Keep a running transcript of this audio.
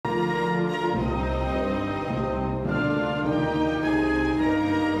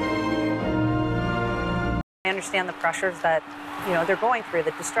understand the pressures that, they're going through,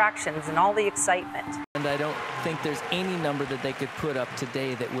 the distractions and all the excitement. And I don't think there's any number that they could put up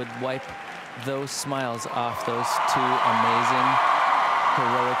today that would wipe those smiles off those two amazing,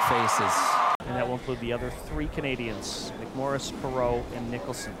 heroic faces. And that will include the other three Canadians, McMorris, Perreault, and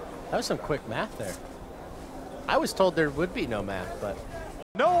Nicholson. That was some quick math there. I was told there would be no math, but...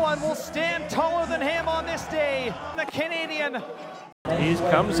 No one will stand taller than him on this day. The Canadian. He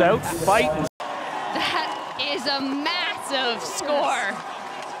comes out fighting. That is a massive score.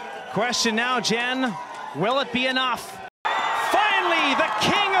 Question now, Jen. Will it be enough? Finally, the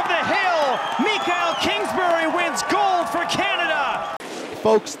king of the hill, Mikhail Kingsbury, wins gold for Canada.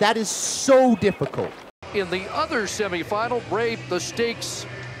 Folks, that is so difficult. In the other semifinal, Ray, the stakes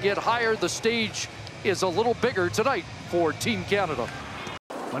get higher. The stage is a little bigger tonight for Team Canada.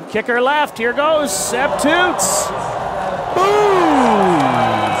 One kicker left. Here goes Seb Toots. Boom!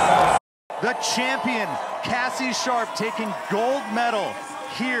 The champion, Cassie Sharp, taking gold medal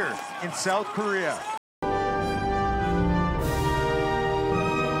here in South Korea.